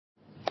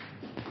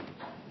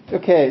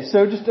Okay,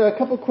 so just a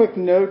couple quick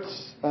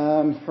notes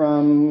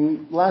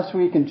from last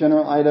week and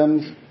general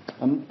items.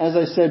 As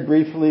I said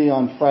briefly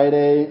on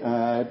Friday,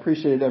 I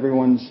appreciated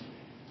everyone's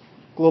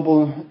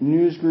global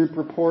news group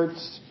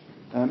reports.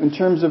 In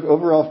terms of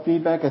overall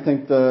feedback, I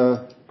think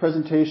the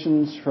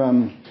presentations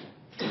from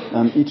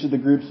each of the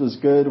groups was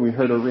good. We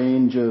heard a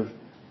range of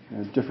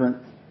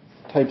different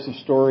types of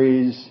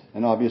stories,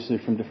 and obviously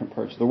from different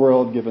parts of the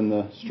world, given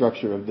the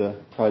structure of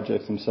the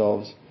projects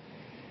themselves.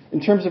 In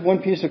terms of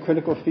one piece of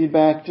critical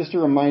feedback, just a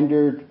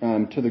reminder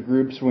to the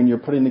groups when you're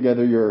putting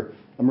together your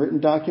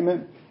written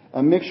document,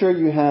 make sure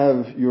you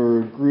have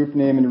your group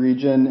name and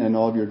region and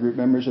all of your group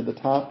members at the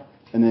top,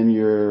 and then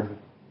your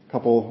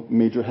couple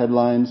major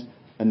headlines,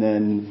 and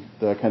then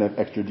the kind of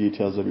extra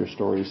details of your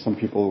stories. Some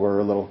people were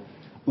a little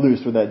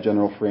loose with that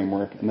general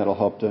framework, and that'll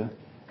help to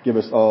give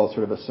us all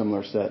sort of a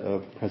similar set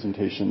of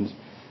presentations.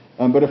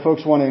 But if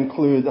folks want to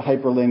include the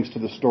hyperlinks to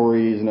the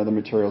stories and other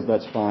materials,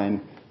 that's fine.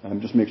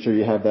 Just make sure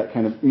you have that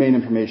kind of main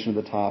information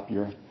at the top,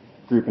 your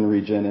group and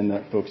region, and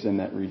that folks in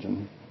that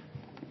region.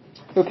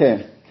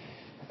 Okay.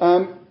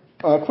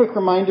 A quick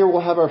reminder,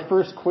 we'll have our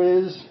first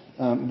quiz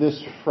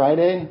this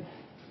Friday,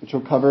 which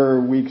will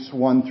cover weeks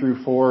 1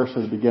 through 4,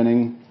 so the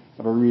beginning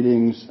of our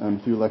readings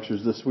through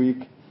lectures this week.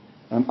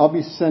 I'll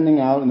be sending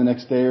out in the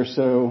next day or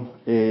so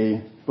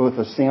both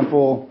a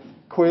sample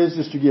quiz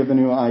just to give a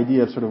new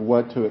idea of sort of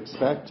what to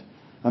expect,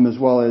 as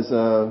well as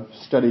a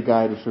study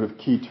guide with sort of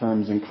key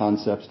terms and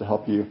concepts to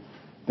help you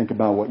think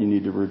about what you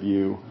need to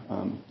review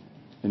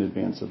in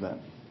advance of that.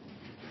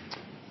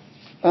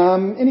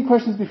 Any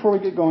questions before we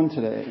get going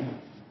today?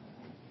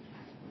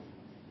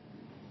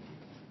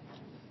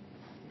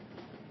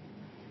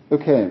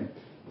 Okay,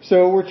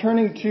 so we're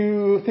turning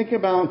to think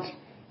about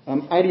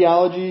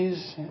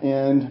ideologies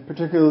and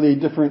particularly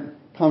different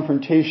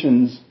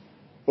confrontations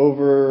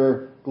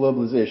over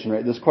globalization,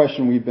 right? This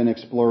question we've been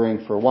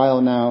exploring for a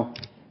while now.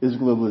 Is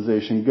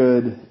globalization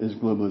good? Is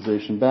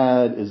globalization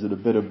bad? Is it a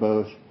bit of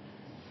both?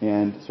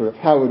 And sort of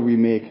how would we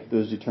make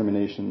those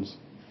determinations?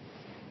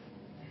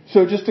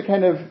 So just to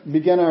kind of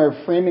begin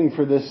our framing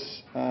for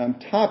this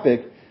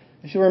topic,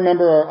 if you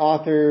remember our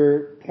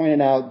author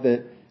pointed out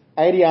that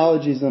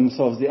ideologies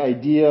themselves, the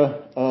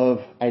idea of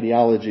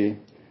ideology,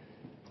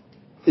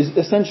 is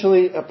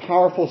essentially a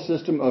powerful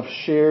system of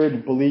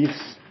shared beliefs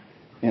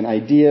and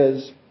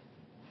ideas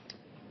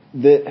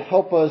that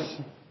help us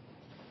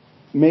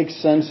make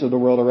sense of the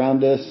world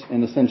around us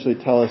and essentially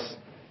tell us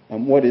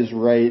what is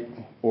right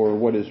or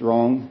what is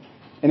wrong.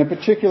 And in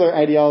particular,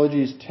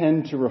 ideologies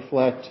tend to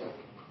reflect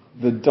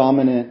the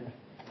dominant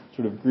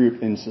sort of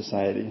group in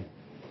society.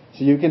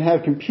 So you can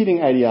have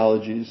competing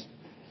ideologies,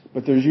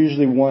 but there's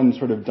usually one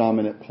sort of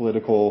dominant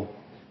political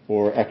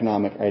or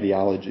economic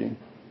ideology.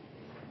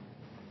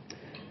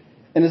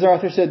 And as our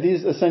author said,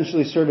 these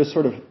essentially serve as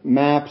sort of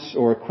maps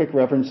or quick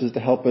references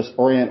to help us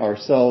orient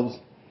ourselves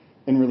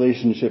in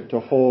relationship to a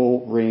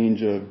whole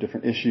range of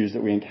different issues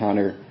that we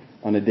encounter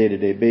on a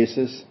day-to-day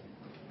basis.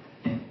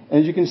 And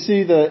as you can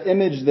see the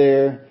image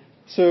there,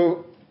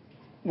 so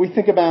we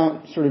think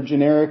about sort of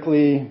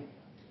generically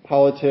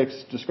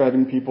politics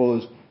describing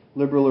people as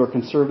liberal or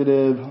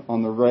conservative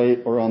on the right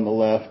or on the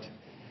left.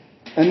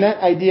 And that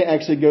idea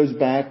actually goes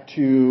back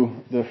to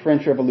the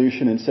French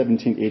Revolution in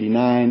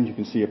 1789. You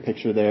can see a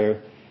picture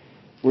there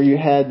where you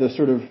had the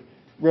sort of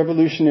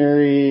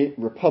revolutionary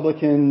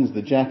Republicans,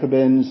 the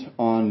Jacobins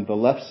on the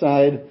left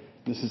side.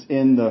 This is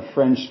in the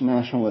French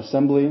National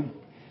Assembly.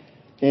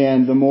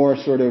 And the more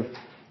sort of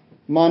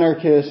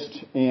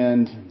monarchist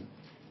and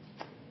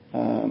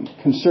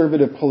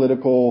conservative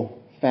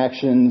political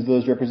factions,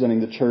 those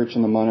representing the church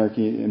and the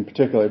monarchy in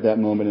particular at that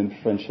moment in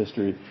French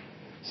history,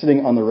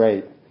 sitting on the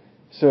right.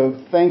 So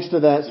thanks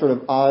to that sort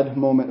of odd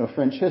moment of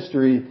French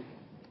history,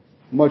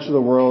 much of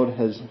the world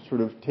has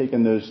sort of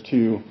taken those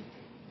two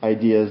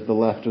ideas, the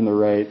left and the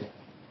right.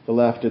 The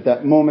left at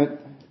that moment,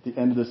 the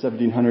end of the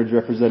 1700s,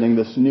 representing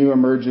this new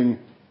emerging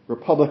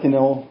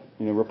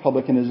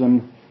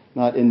republicanism,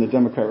 not in the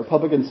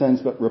Democrat-Republican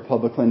sense, but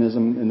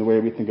republicanism in the way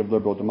we think of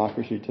liberal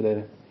democracy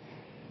today,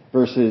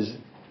 versus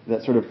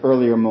that sort of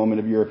earlier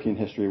moment of European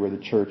history where the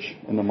church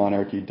and the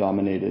monarchy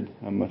dominated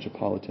much of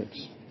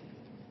politics.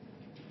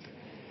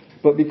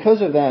 But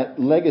because of that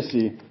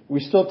legacy,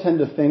 we still tend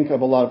to think of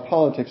a lot of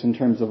politics in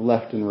terms of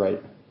left and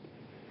right.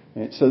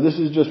 Right? So this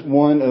is just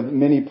one of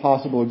many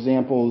possible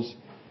examples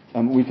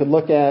we could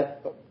look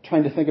at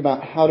trying to think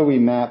about how do we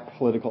map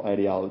political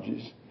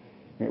ideologies.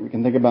 Right? We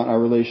can think about our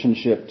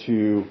relationship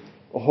to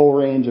a whole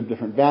range of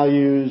different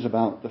values,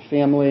 about the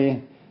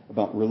family,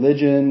 about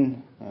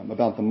religion,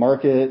 about the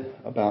market,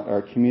 about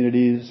our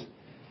communities.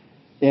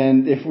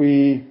 And if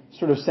we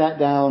sort of sat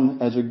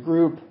down as a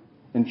group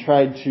and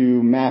tried to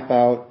map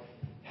out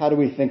how do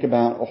we think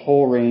about a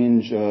whole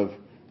range of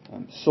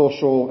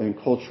social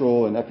and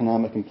cultural and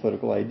economic and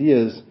political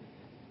ideas,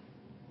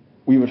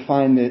 we would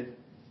find that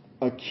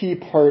a key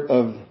part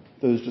of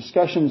those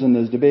discussions and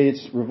those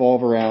debates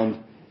revolve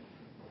around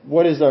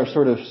what is our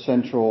sort of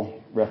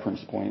central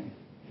reference point.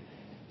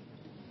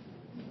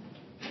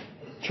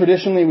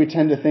 Traditionally, we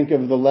tend to think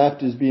of the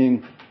left as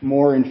being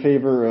more in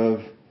favor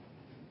of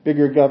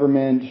bigger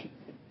government,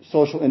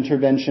 social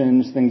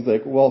interventions, things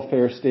like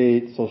welfare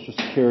state, social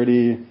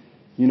security,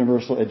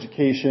 universal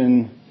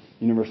education,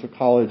 universal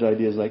college,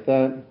 ideas like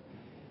that.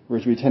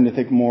 Whereas we tend to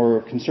think more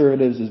of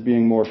conservatives as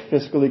being more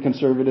fiscally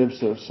conservative,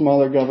 so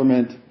smaller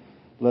government,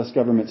 less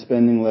government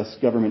spending, less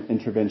government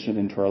intervention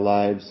into our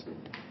lives.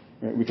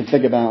 Right? We can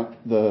think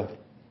about the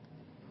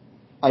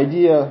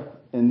idea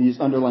and these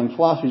underlying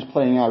philosophies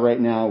playing out right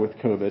now with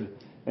COVID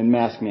and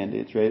mask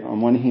mandates, right?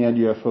 On one hand,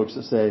 you have folks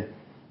that say,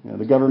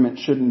 the government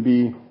shouldn't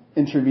be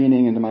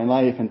intervening into my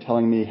life and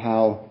telling me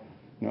how,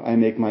 I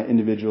make my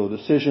individual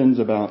decisions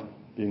about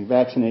being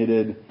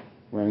vaccinated,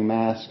 wearing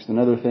masks, and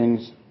other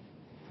things,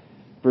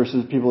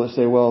 versus people that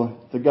say,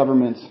 well, the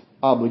government's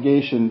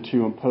obligation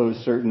to impose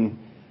certain,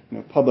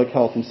 public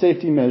health and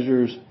safety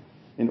measures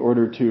in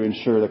order to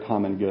ensure the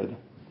common good.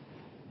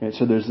 Okay,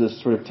 so there's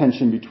this sort of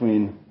tension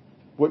between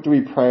what do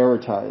we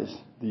prioritize,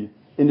 the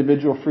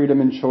individual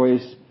freedom and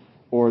choice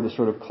or the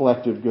sort of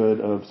collective good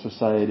of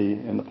society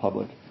and the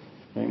public.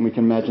 Right? And we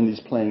can imagine these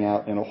playing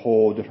out in a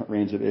whole different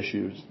range of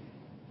issues.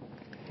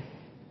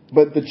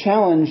 But the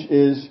challenge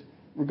is,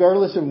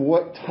 regardless of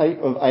what type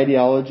of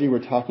ideology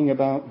we're talking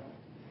about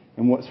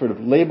and what sort of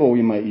label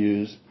we might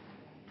use,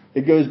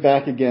 it goes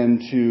back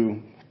again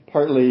to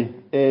partly,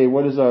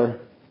 what is our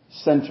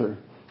center?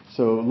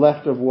 So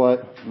left of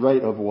what,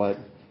 right of what?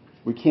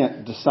 We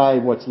can't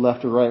decide what's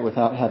left or right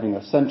without having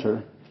a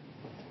center.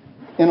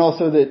 And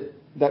also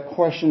that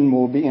question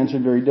will be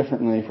answered very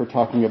differently if we're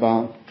talking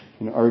about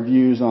our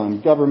views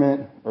on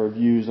government, our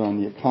views on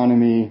the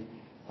economy,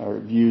 our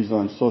views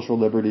on social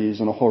liberties,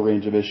 and a whole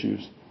range of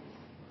issues.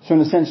 So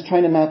in a sense,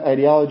 trying to map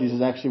ideologies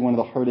is actually one of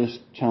the hardest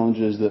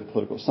challenges that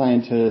political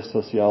scientists,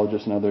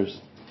 sociologists, and others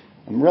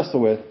wrestle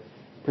with,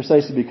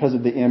 precisely because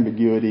of the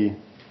ambiguity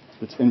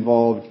that's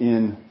involved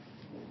in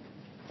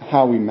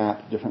how we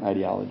map different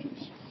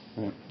ideologies.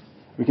 Right?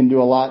 We can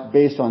do a lot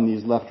based on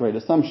these left-right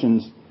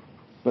assumptions,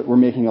 but we're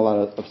making a lot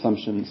of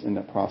assumptions in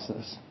that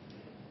process.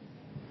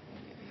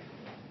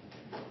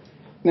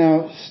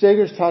 Now,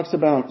 Steger talks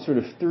about sort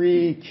of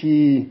three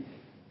key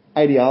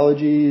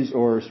ideologies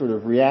or sort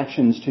of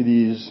reactions to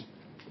these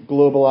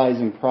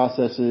globalizing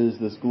processes,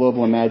 this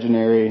global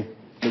imaginary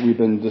that we've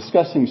been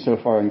discussing so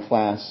far in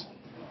class.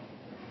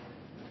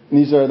 And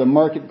these are the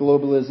market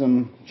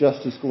globalism,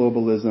 justice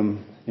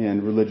globalism,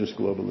 and religious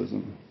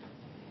globalism.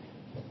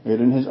 Right?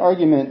 And his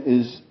argument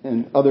is,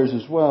 and others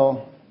as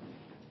well,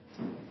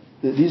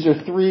 that these are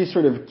three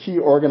sort of key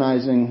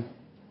organizing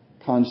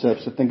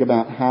concepts to think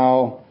about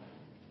how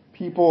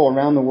people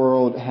around the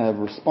world have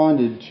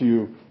responded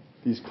to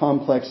these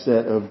complex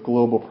set of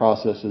global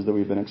processes that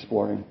we've been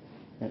exploring.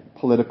 Right?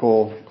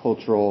 Political,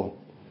 cultural,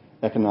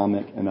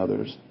 economic, and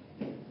others.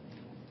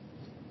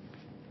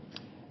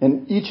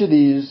 And each of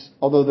these,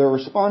 although they're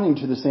responding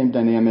to the same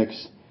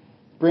dynamics,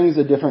 brings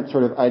a different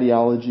sort of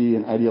ideology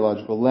and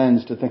ideological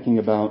lens to thinking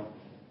about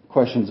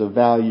questions of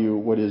value,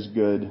 what is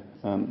good,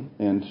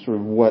 and sort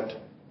of what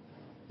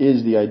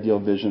is the ideal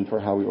vision for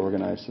how we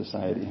organize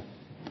society.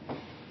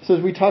 So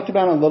as we talked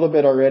about a little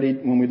bit already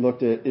when we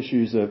looked at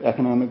issues of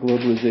economic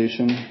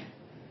globalization,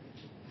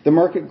 the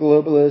market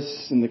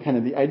globalists and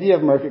the idea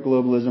of market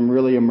globalism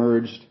really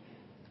emerged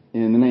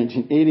in the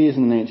 1980s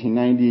and the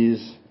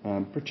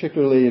 1990s,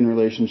 particularly in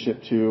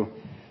relationship to,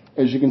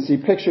 as you can see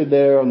pictured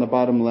there on the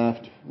bottom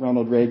left,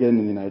 Ronald Reagan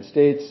in the United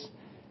States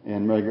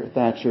and Margaret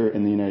Thatcher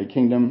in the United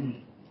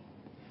Kingdom.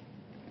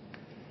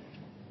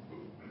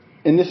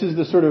 And this is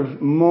the sort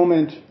of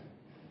moment,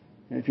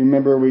 if you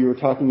remember, we were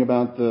talking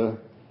about the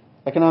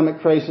economic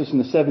crisis in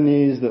the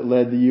 70s that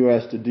led the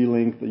U.S. to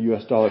delink the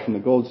U.S. dollar from the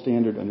gold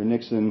standard under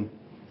Nixon,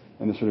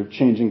 and the sort of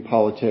changing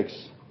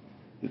politics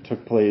that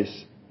took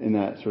place in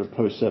that sort of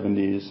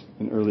post-70s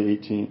and early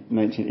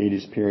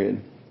 1980s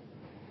period.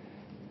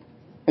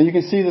 And you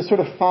can see the sort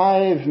of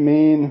five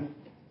main,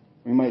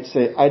 we might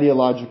say,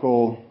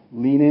 ideological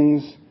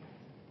leanings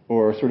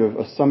or sort of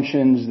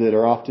assumptions that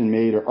are often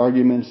made or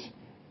arguments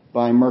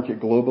by market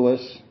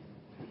globalists.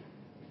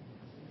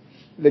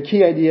 The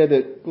key idea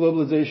that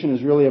globalization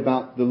is really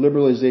about the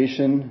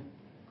liberalization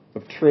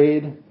of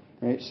trade,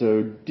 right?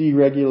 So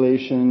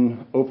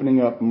deregulation,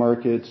 opening up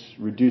markets,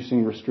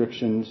 reducing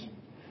restrictions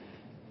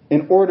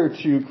in order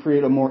to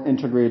create a more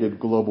integrated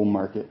global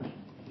market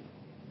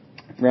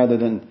rather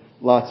than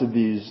lots of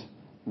these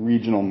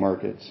regional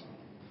markets.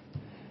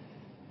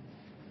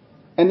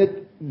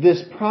 And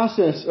this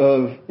process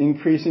of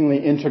increasingly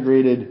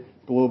integrated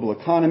global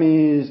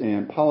economies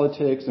and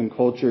politics and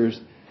cultures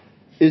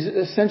is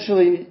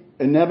essentially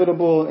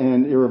inevitable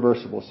and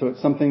irreversible. So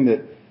it's something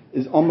that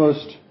is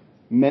almost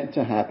meant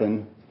to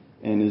happen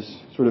and is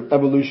sort of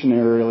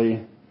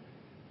evolutionarily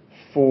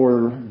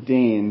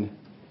foreordained.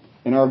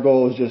 And our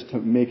goal is just to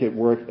make it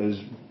work as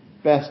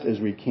best as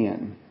we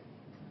can.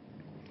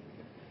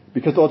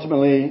 Because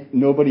ultimately,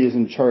 nobody is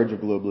in charge of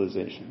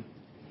globalization.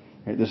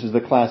 Right? This is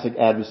the classic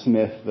Adam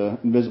Smith, the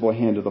invisible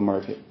hand of the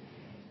market.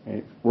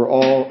 Right? We're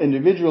all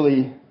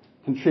individually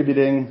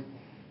contributing.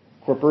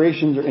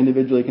 Corporations are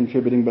individually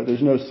contributing, but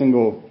there's no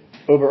single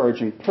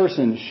overarching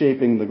person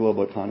shaping the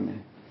global economy.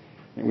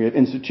 And we have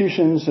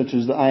institutions such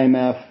as the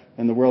IMF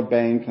and the World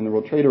Bank and the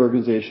World Trade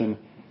Organization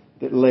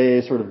that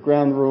lay sort of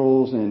ground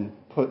rules and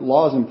put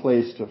laws in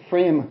place to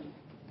frame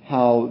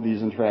how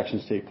these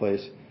interactions take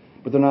place,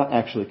 but they're not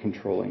actually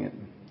controlling it.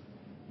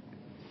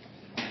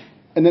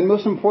 And then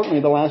most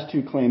importantly, the last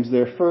two claims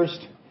there.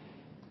 First,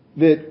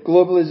 that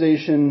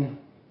globalization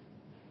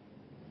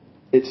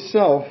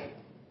itself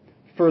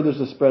furthers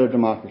the spread of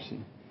democracy.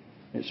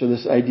 So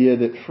this idea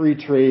that free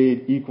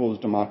trade equals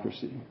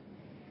democracy,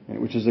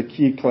 which is a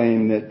key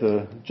claim that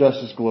the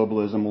justice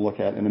globalism we'll look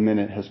at in a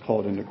minute has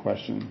called into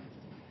question.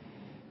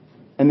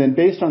 And then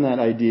based on that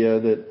idea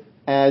that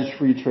as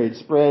free trade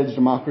spreads,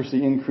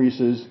 democracy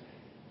increases,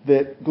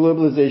 that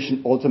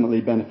globalization ultimately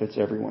benefits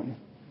everyone.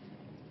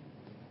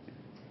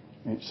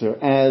 So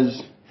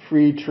as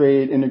free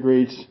trade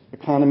integrates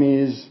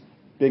economies,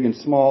 big and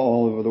small,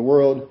 all over the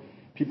world,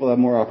 people have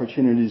more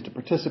opportunities to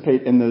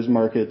participate in those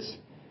markets,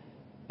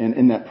 and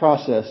in that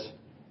process,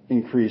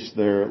 increase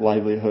their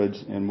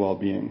livelihoods and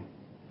well-being.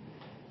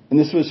 And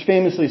this was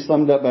famously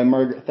summed up by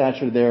Margaret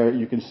Thatcher there.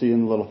 You can see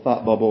in the little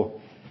thought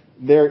bubble,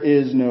 there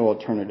is no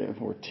alternative,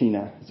 or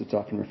TINA, as it's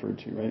often referred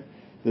to, right?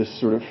 This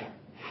sort of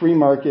free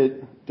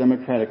market,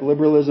 democratic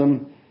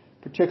liberalism,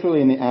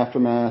 particularly in the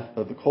aftermath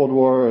of the Cold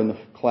War and the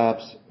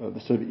collapse of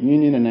the Soviet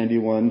Union in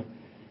 1991,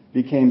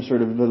 became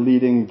sort of the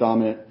leading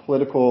dominant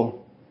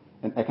political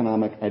and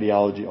economic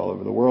ideology all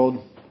over the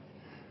world.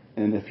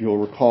 And if you'll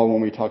recall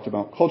when we talked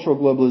about cultural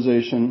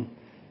globalization,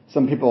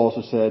 some people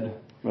also said,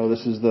 well,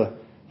 this is the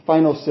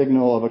final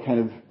signal of a kind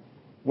of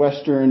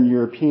Western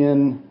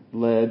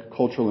European-led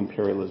cultural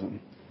imperialism,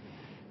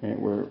 right,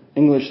 where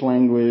English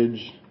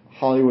language,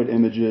 Hollywood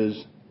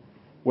images,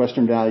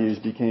 Western values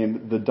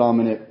became the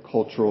dominant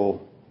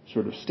cultural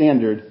sort of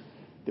standard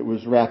that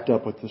was wrapped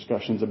up with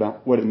discussions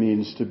about what it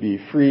means to be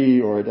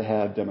free or to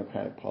have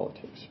democratic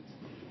politics.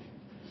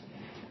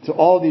 So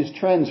all of these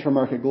trends for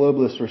market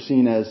globalists were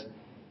seen as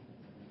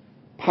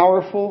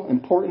powerful,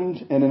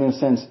 important, and in a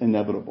sense,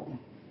 inevitable.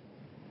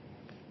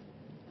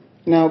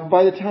 Now,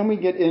 by the time we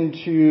get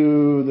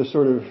into the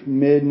sort of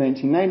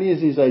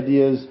mid-1990s, these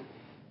ideas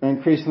are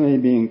increasingly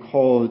being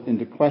called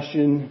into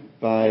question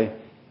by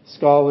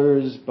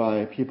scholars,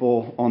 by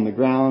people on the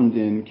ground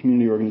in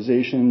community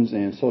organizations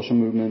and social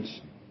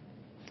movements.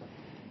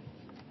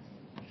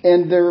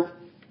 And they're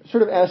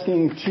sort of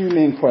asking two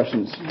main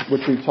questions,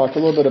 which we've talked a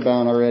little bit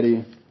about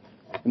already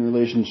in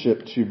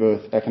relationship to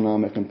both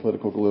economic and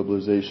political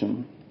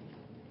globalization.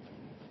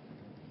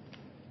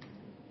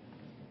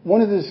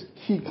 One of these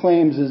key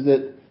claims is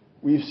that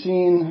we've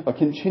seen a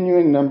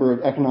continuing number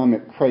of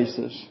economic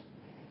crises.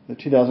 The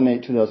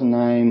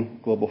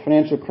 2008-2009 global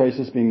financial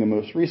crisis being the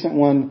most recent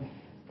one,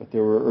 but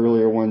there were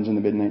earlier ones in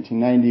the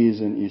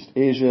mid-1990s in East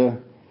Asia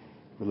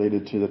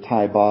related to the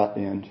Thai baht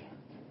and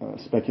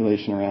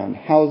speculation around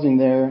housing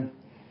there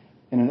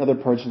and in other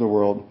parts of the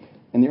world.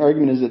 And the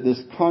argument is that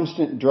this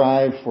constant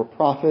drive for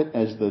profit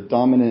as the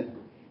dominant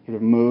sort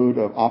of mode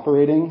of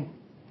operating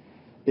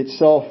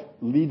itself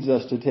leads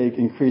us to take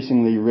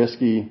increasingly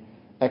risky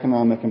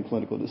economic and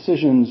political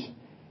decisions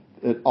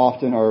that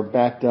often are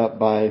backed up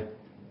by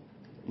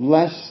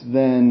less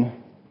than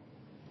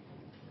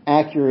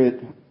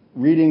accurate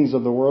readings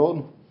of the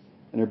world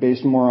and are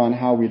based more on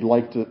how we'd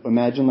like to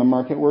imagine the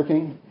market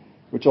working,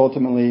 which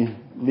ultimately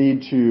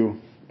lead to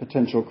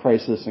potential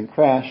crisis and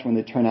crash when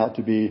they turn out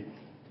to be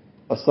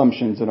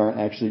assumptions that aren't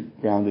actually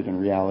grounded in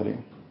reality.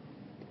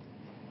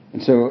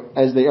 And so,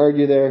 as they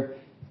argue there,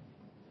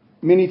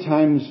 many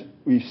times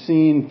we've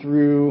seen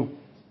through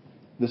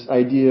this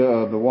idea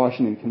of the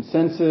Washington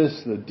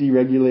Consensus, the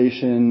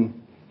deregulation,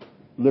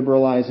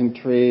 liberalizing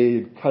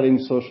trade, cutting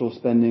social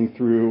spending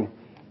through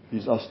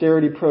these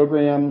austerity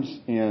programs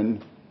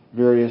and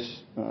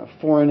various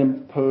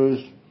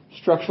foreign-imposed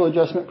structural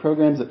adjustment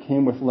programs that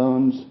came with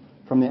loans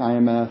from the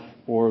IMF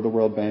or the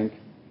World Bank,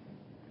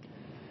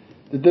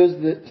 that those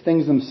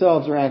things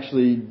themselves are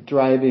actually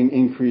driving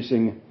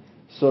increasing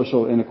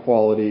social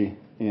inequality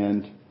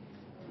and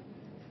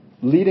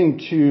leading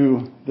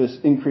to this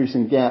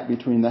increasing gap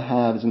between the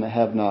haves and the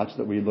have-nots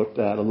that we looked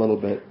at a little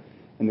bit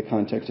in the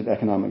context of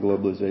economic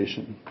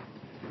globalization.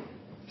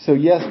 So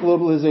yes,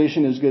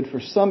 globalization is good for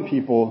some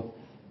people,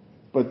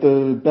 but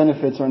the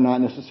benefits are not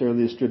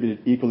necessarily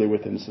distributed equally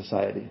within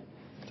society.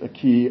 It's a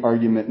key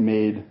argument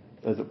made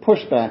as a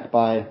pushback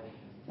by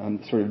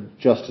sort of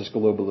justice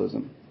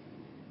globalism.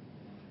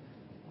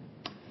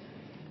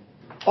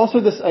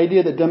 Also, this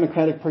idea that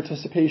democratic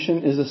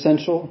participation is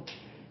essential.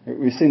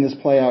 We've seen this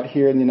play out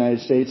here in the United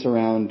States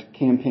around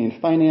campaign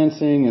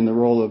financing and the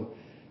role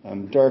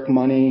of dark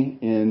money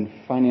in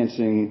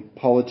financing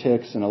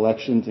politics and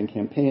elections and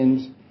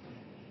campaigns.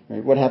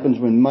 Right? What happens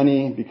when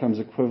money becomes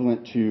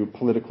equivalent to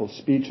political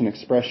speech and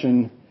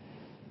expression,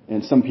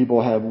 and some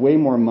people have way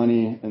more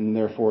money and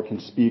therefore can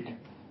speak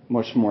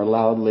much more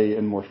loudly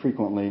and more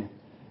frequently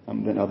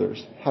than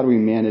others? How do we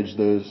manage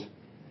those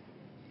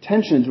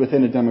tensions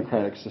within a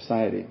democratic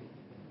society?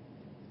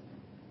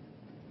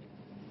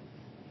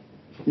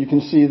 You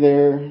can see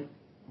there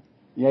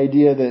the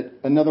idea that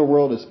another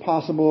world is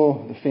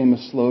possible, the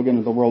famous slogan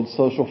of the World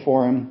Social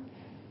Forum,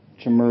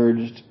 which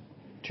emerged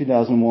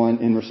 2001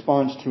 in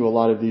response to a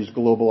lot of these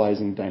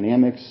globalizing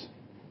dynamics,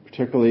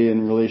 particularly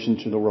in relation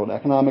to the World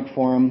Economic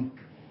Forum,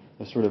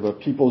 as sort of a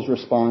people's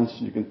response.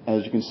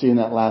 As you can see in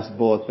that last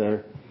bullet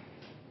there,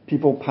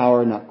 people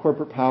power, not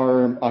corporate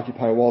power.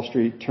 Occupy Wall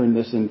Street turned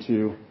this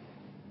into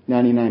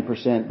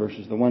 99%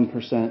 versus the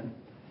 1%.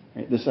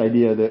 Right? This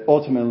idea that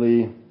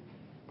ultimately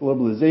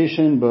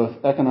globalization,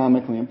 both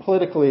economically and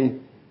politically,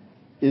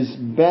 is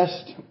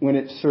best when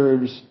it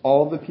serves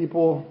all the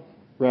people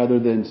rather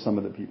than some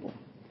of the people.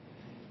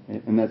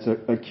 Right? And that's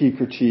a key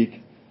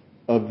critique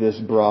of this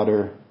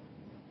broader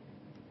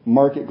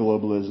market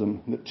globalism,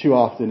 that too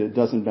often it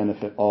doesn't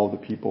benefit all the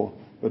people,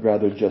 but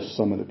rather just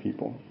some of the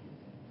people.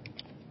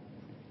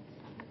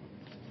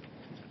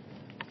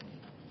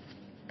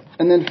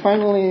 And then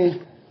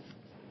finally,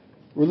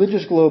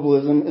 religious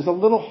globalism is a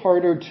little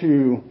harder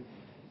to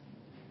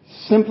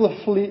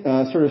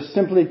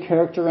simply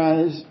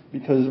characterize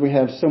because we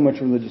have so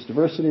much religious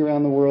diversity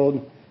around the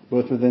world,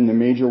 both within the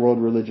major world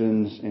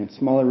religions and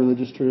smaller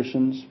religious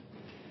traditions.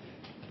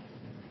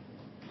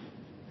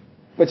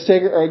 But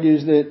Steger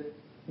argues that,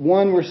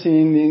 one, we're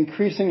seeing the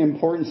increasing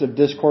importance of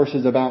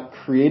discourses about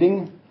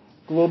creating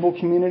global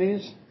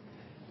communities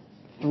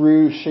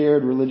through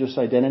shared religious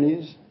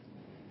identities.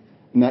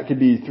 And that could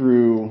be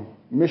through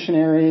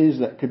missionaries,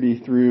 that could be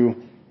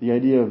through the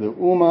idea of the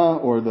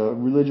Ummah or the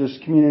religious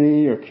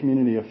community or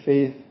community of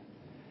faith.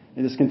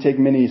 And this can take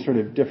many sort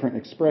of different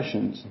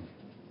expressions.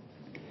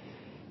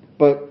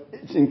 But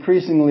it's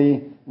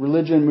increasingly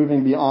religion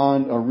moving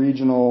beyond a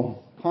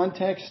regional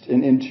context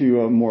and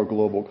into a more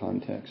global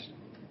context.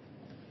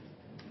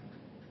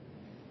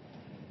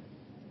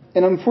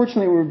 And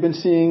unfortunately, we've been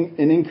seeing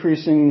an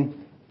increasing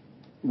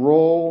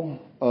role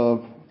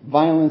of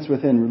violence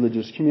within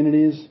religious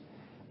communities,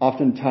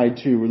 often tied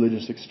to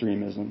religious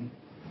extremism.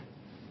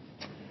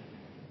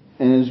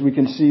 And as we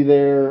can see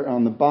there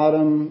on the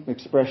bottom,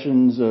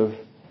 expressions of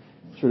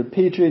sort of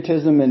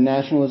patriotism and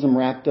nationalism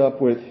wrapped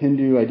up with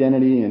Hindu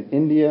identity in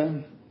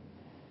India,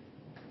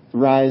 the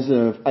rise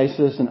of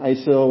ISIS and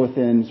ISIL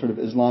within sort of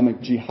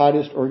Islamic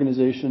jihadist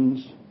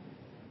organizations,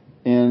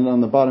 and on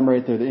the bottom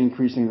right there, the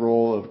increasing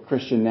role of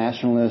Christian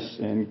nationalists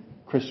and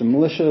Christian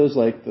militias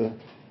like the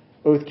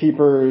Oath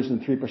Keepers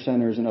and Three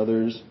Percenters and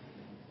others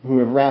who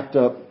have wrapped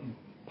up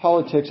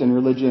politics and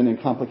religion in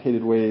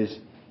complicated ways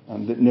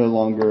that no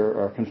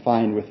longer are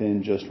confined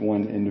within just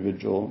one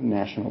individual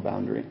national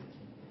boundary.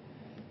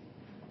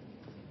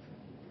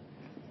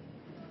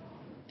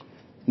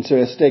 And so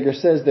as Steger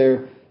says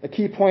there, a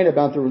key point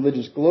about the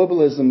religious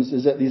globalisms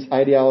is that these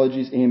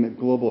ideologies aim at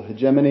global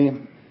hegemony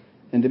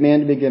and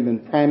demand to be given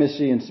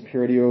primacy and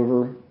superiority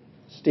over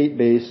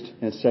state-based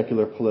and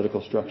secular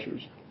political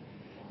structures.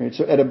 Right?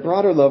 So at a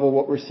broader level,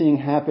 what we're seeing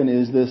happen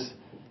is this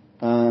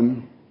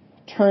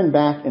turn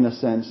back, in a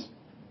sense,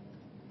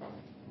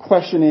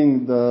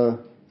 questioning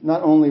the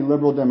not only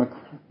liberal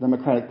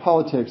democratic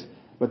politics,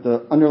 but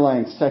the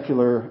underlying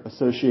secular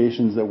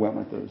associations that went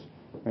with those.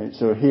 Right?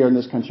 So here in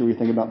this country, we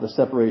think about the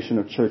separation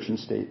of church and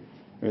state.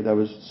 Right? That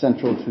was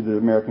central to the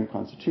American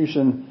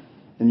Constitution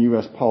and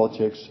U.S.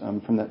 politics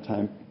from that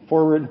time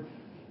forward.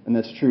 And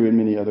that's true in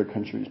many other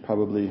countries,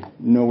 probably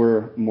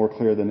nowhere more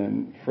clear than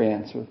in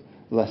France with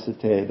La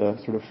Cité,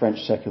 the sort of French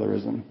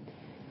secularism.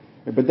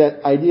 Right? But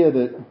that idea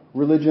that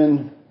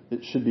religion,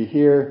 it should be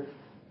here,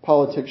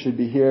 politics should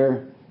be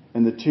here,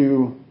 and the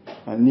two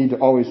need to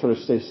always sort of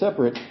stay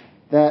separate,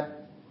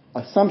 that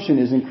assumption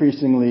is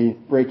increasingly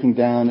breaking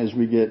down as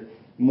we get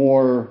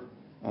more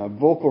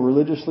vocal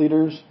religious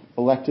leaders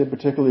elected,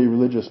 particularly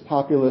religious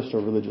populists or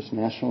religious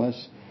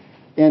nationalists,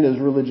 and as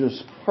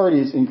religious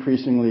parties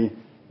increasingly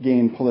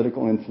gain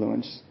political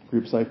influence.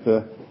 Groups like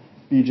the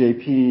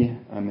BJP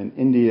in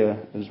India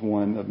is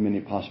one of many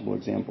possible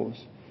examples.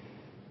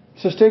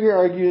 So Steger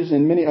argues,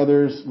 and many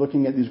others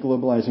looking at these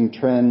globalizing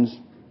trends,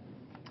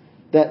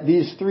 that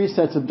these three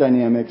sets of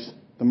dynamics,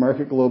 the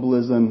market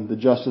globalism, the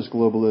justice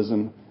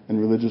globalism, and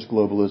religious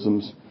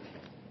globalisms,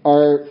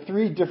 are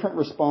three different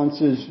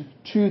responses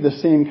to the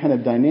same kind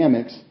of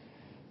dynamics,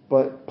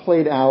 but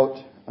played out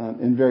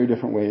in very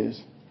different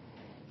ways.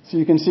 So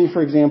you can see,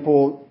 for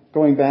example,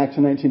 going back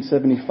to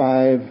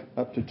 1975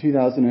 up to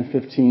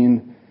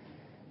 2015,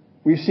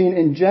 we've seen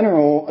in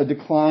general a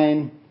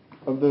decline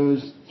of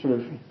those sort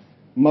of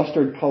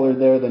mustard color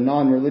there, the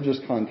non-religious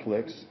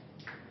conflicts,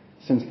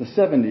 since the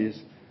 70s.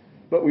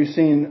 But we've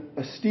seen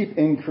a steep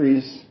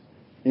increase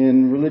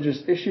in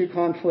religious issue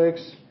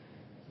conflicts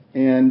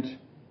and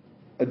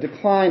a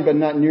decline, but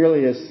not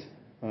nearly as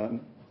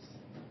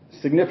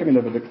significant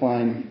of a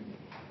decline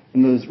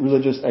in those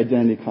religious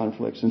identity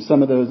conflicts. And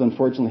some of those,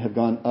 unfortunately, have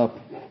gone up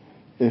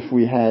if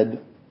we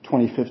had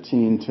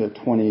 2015 to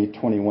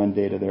 2021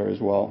 data there as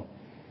well.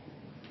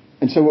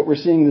 And so what we're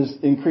seeing is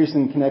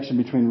increasing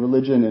connection between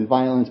religion and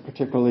violence,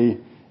 particularly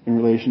in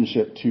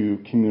relationship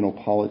to communal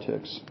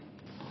politics.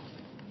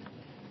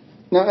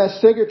 Now, as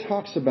Steger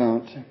talks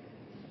about,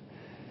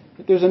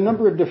 there's a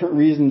number of different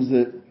reasons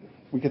that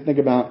we could think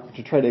about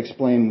to try to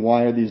explain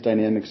why are these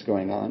dynamics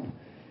going on.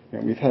 You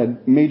know, we've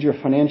had major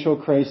financial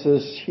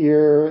crisis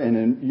here and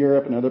in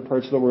Europe and other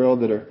parts of the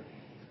world that are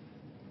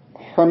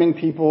harming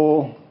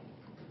people.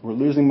 We're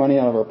losing money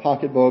out of our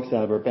pocketbooks,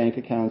 out of our bank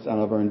accounts, out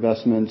of our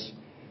investments.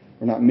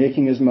 We're not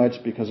making as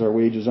much because our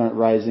wages aren't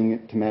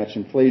rising to match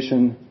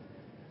inflation.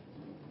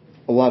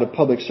 A lot of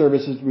public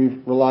services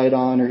we've relied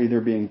on are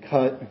either being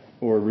cut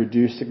or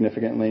reduced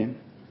significantly.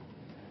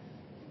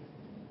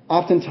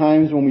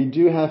 Oftentimes when we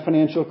do have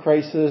financial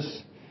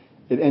crisis,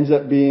 it ends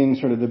up being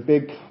sort of the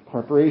big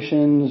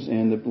corporations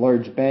and the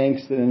large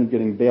banks that end up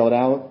getting bailed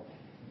out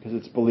because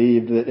it's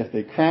believed that if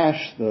they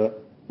crash, the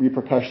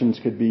repercussions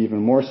could be even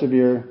more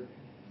severe.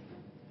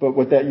 But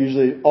what that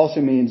usually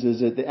also means is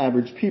that the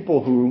average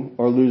people who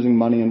are losing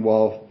money and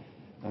wealth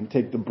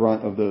take the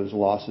brunt of those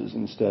losses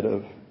instead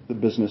of the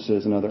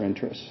businesses and other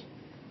interests.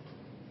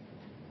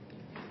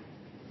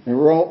 And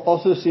we're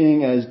also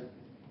seeing as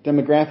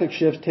demographic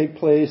shifts take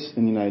place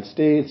in the United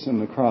States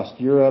and across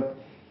Europe,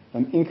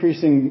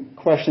 increasing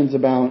questions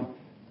about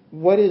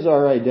what is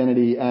our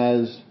identity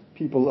as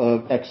people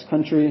of X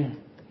country,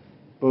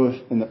 both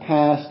in the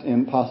past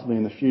and possibly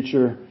in the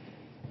future,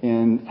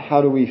 and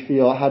how do we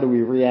feel, how do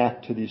we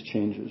react to these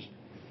changes?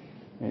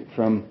 Right?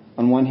 From,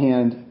 on one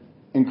hand,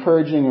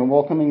 encouraging and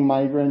welcoming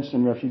migrants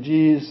and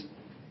refugees,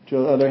 to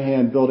the other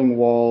hand, building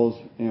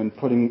walls and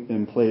putting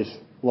in place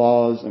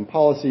laws and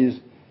policies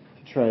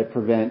to try to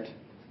prevent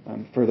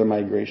further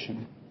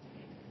migration.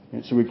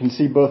 Right? So we can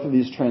see both of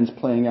these trends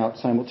playing out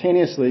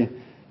simultaneously,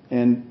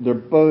 and they're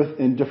both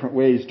in different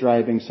ways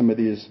driving some of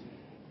these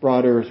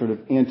broader sort of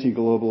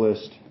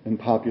anti-globalist and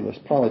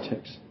populist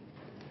politics.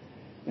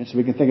 And so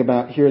we can think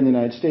about here in the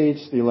United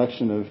States, the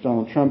election of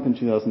Donald Trump in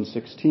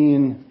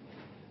 2016,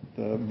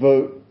 the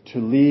vote to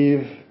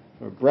leave,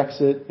 or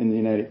Brexit, in the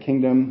United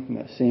Kingdom in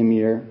that same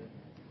year.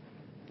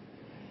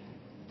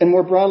 And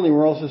more broadly,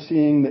 we're also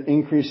seeing the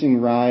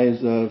increasing rise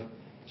of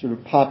sort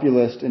of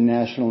populist and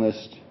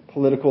nationalist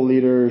political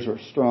leaders or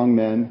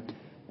strongmen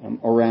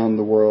around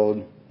the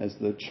world, as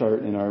the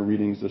chart in our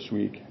readings this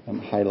week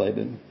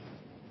highlighted.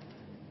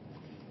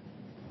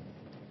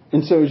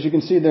 And so as you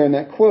can see there in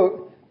that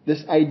quote,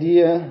 this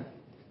idea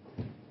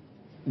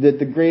that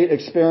the great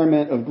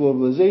experiment of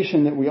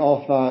globalization that we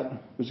all thought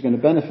was going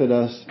to benefit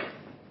us,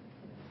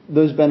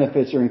 those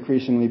benefits are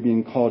increasingly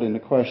being called into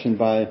question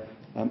by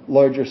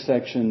larger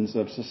sections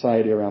of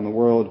society around the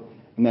world,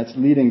 and that's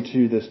leading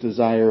to this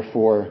desire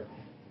for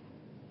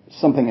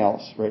something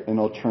else, right? An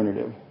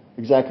alternative.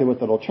 Exactly what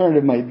that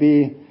alternative might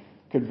be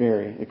could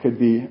vary. It could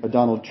be a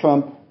Donald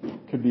Trump, it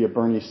could be a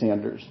Bernie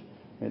Sanders.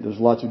 Right? There's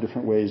lots of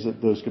different ways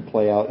that those could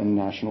play out in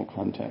national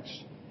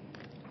context.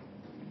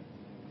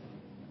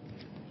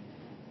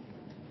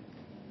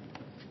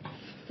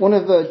 One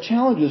of the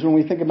challenges when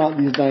we think about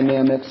these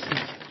dynamics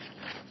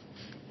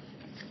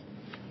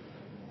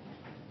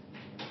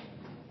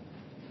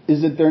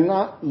is that they're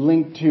not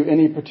linked to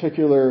any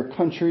particular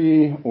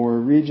country or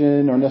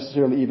region or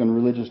necessarily even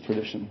religious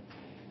tradition.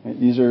 Right?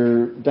 These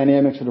are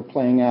dynamics that are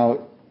playing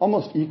out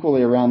almost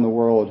equally around the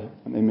world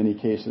in many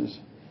cases.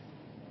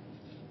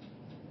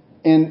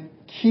 And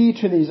key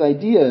to these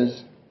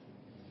ideas,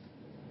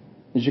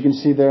 as you can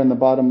see there in the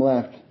bottom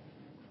left,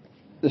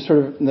 the sort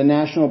of the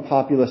national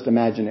populist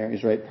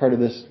imaginaries, right? Part of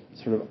this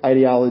sort of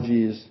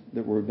ideologies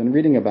that we've been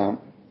reading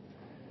about,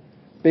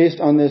 based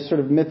on this sort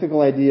of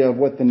mythical idea of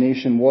what the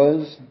nation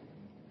was,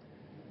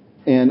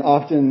 and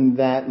often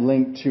that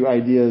linked to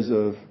ideas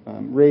of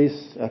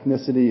race,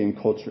 ethnicity, and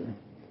culture.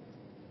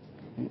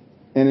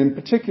 And in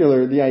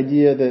particular, the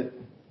idea that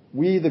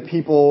we, the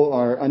people,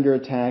 are under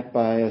attack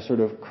by a sort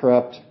of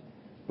corrupt,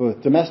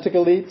 both domestic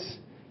elites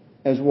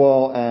as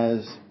well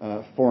as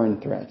foreign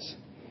threats.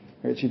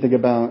 Right? So you think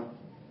about,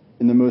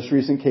 in the most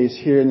recent case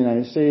here in the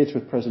United States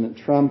with President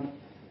Trump,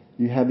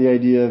 you have the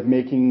idea of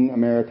making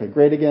America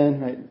great again,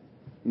 right?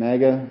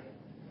 MAGA.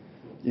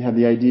 You have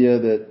the idea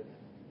that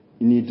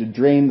you need to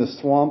drain the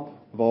swamp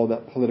of all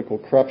that political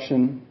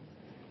corruption.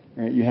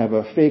 Right? You have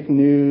a fake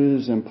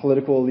news and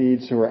political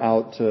elites who are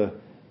out to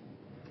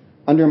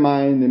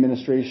undermine the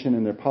administration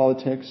and their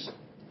politics.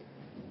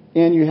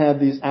 And you have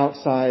these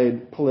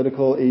outside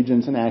political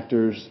agents and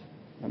actors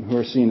who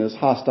are seen as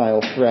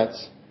hostile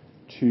threats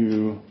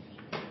to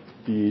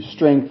the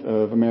strength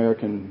of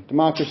American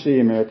democracy,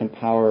 American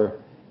power,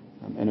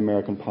 and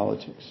American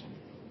politics.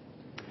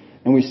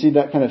 And we see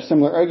that kind of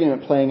similar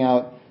argument playing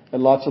out at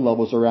lots of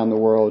levels around the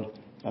world,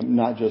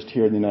 not just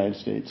here in the United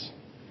States.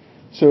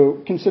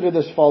 So consider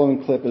this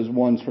following clip as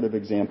one sort of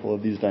example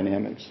of these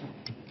dynamics.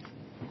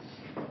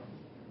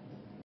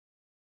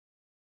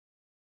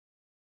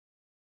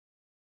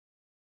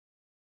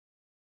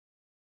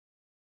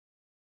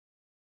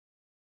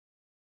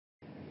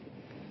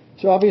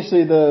 So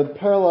obviously the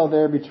parallel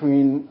there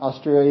between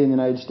Australia and the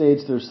United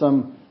States, there's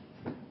some,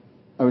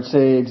 I would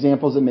say,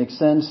 examples that make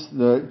sense.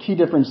 The key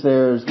difference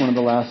there, as one of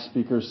the last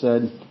speakers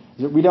said, is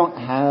that we don't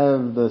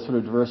have the sort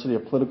of diversity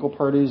of political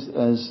parties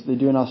as they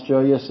do in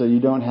Australia, so you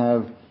don't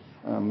have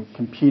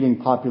competing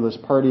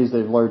populist parties.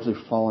 They've largely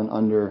fallen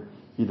under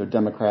either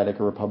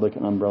Democratic or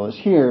Republican umbrellas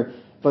here,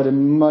 but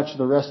in much of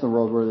the rest of the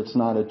world where it's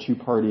not a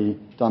two-party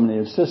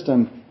dominated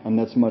system,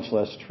 that's much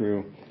less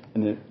true,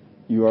 and that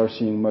you are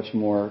seeing much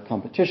more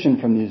competition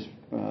from these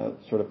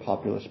sort of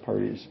populist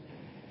parties.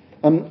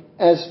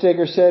 As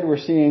Steger said, we're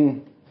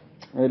seeing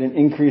an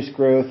increased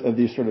growth of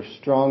these sort of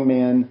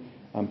strongman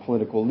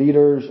political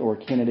leaders or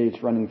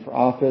candidates running for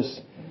office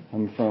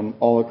from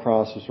all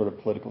across the sort of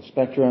political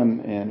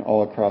spectrum and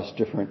all across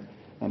different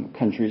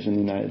countries in the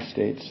United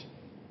States.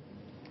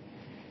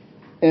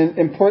 And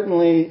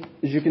importantly,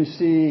 as you can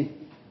see,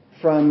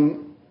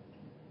 from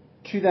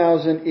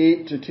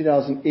 2008 to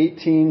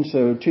 2018,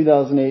 so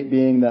 2008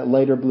 being that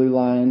lighter blue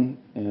line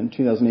and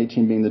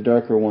 2018 being the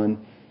darker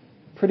one,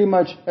 pretty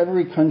much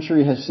every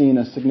country has seen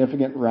a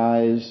significant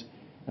rise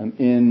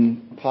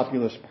in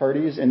populist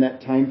parties in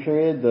that time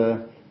period.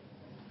 The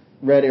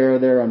red arrow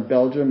there on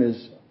Belgium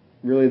is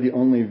really the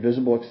only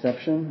visible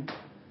exception.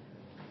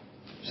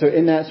 So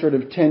in that sort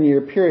of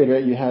 10-year period,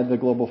 right, you had the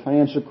global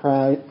financial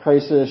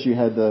crisis, you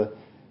had the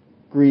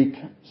Greek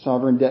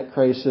sovereign debt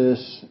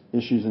crisis,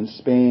 issues in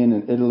Spain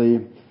and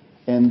Italy,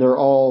 and they're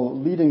all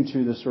leading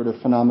to this sort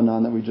of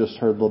phenomenon that we just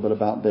heard a little bit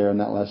about there in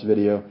that last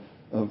video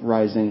of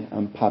rising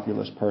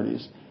populist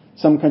parties.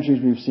 Some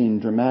countries we've seen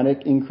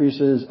dramatic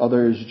increases,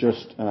 others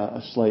just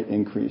a slight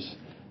increase.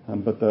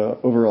 But the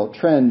overall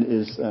trend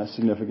is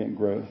significant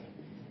growth.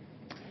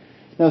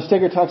 Now,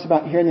 Steger talks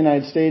about here in the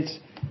United States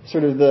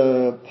sort of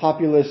the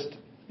populist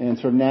and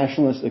sort of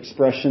nationalist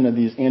expression of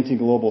these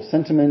anti-global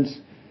sentiments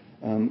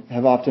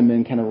have often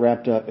been kind of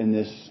wrapped up in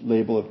this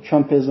label of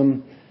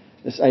Trumpism,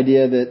 this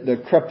idea that the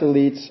corrupt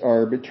elites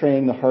are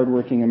betraying the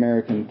hardworking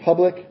American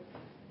public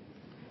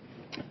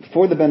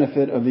for the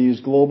benefit of these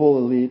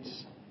global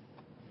elites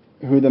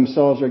who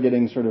themselves are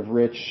getting sort of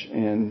rich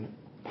and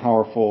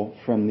powerful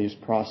from these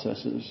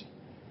processes.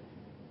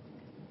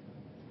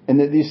 And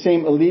that these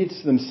same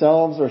elites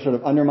themselves are sort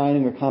of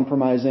undermining or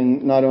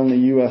compromising not only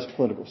U.S.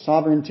 political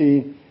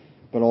sovereignty,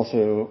 but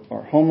also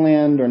our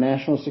homeland, our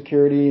national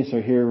security.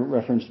 So here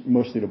referenced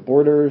mostly to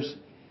borders,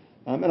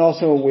 and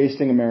also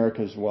wasting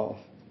America's wealth.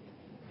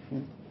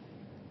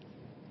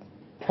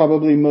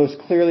 Probably most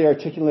clearly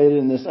articulated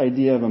in this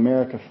idea of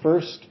America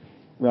first,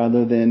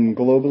 rather than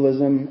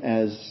globalism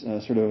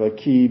as sort of a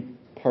key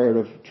part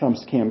of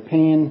Trump's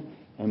campaign.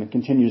 It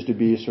continues to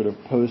be sort of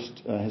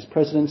post his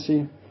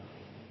presidency.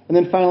 And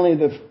then finally,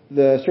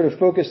 the sort of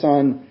focus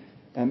on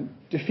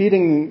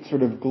defeating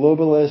sort of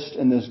globalist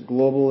and this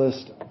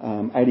globalist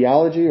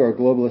ideology or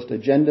globalist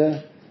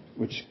agenda,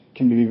 which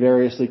can be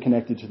variously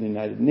connected to the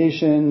United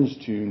Nations,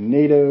 to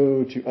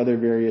NATO, to other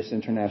various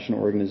international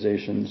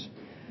organizations.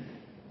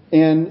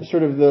 And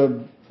sort of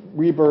the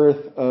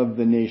rebirth of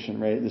the nation,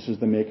 right? This is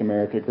the Make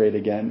America Great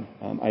Again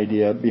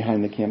idea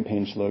behind the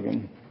campaign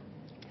slogan.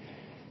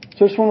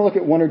 So I just want to look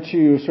at one or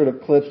two sort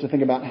of clips to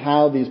think about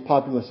how these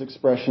populist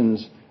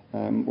expressions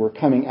were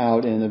coming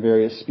out in the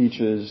various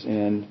speeches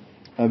and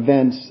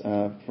events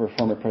for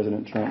former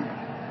President Trump.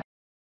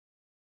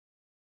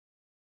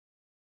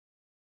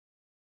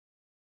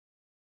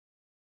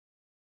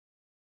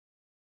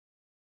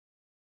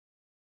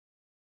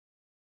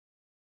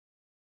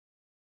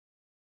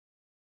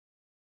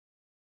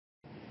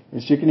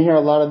 As you can hear, a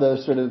lot of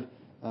those sort of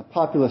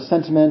populist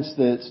sentiments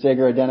that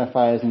Steger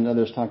identifies and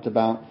others talked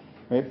about,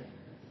 right?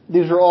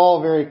 These are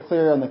all very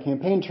clear on the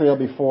campaign trail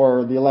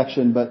before the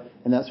election, but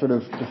in that sort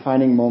of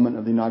defining moment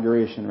of the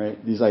inauguration,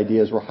 right? These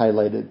ideas were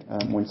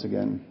highlighted once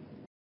again.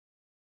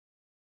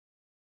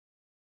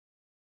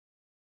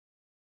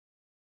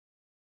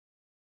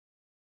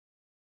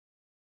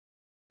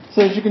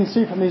 So as you can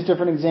see from these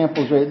different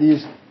examples, right,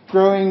 these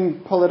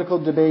growing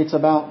political debates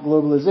about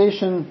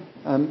globalization,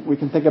 we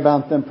can think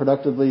about them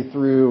productively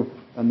through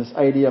this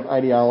idea of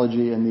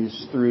ideology and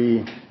these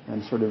three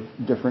sort of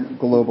different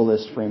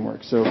globalist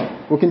frameworks. So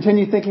we'll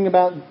continue thinking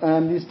about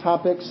these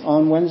topics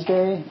on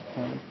Wednesday.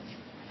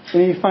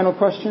 Any final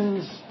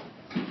questions?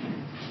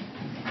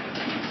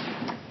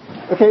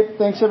 Okay,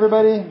 thanks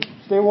everybody.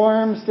 Stay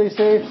warm, stay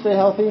safe, stay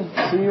healthy.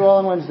 See you all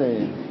on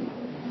Wednesday.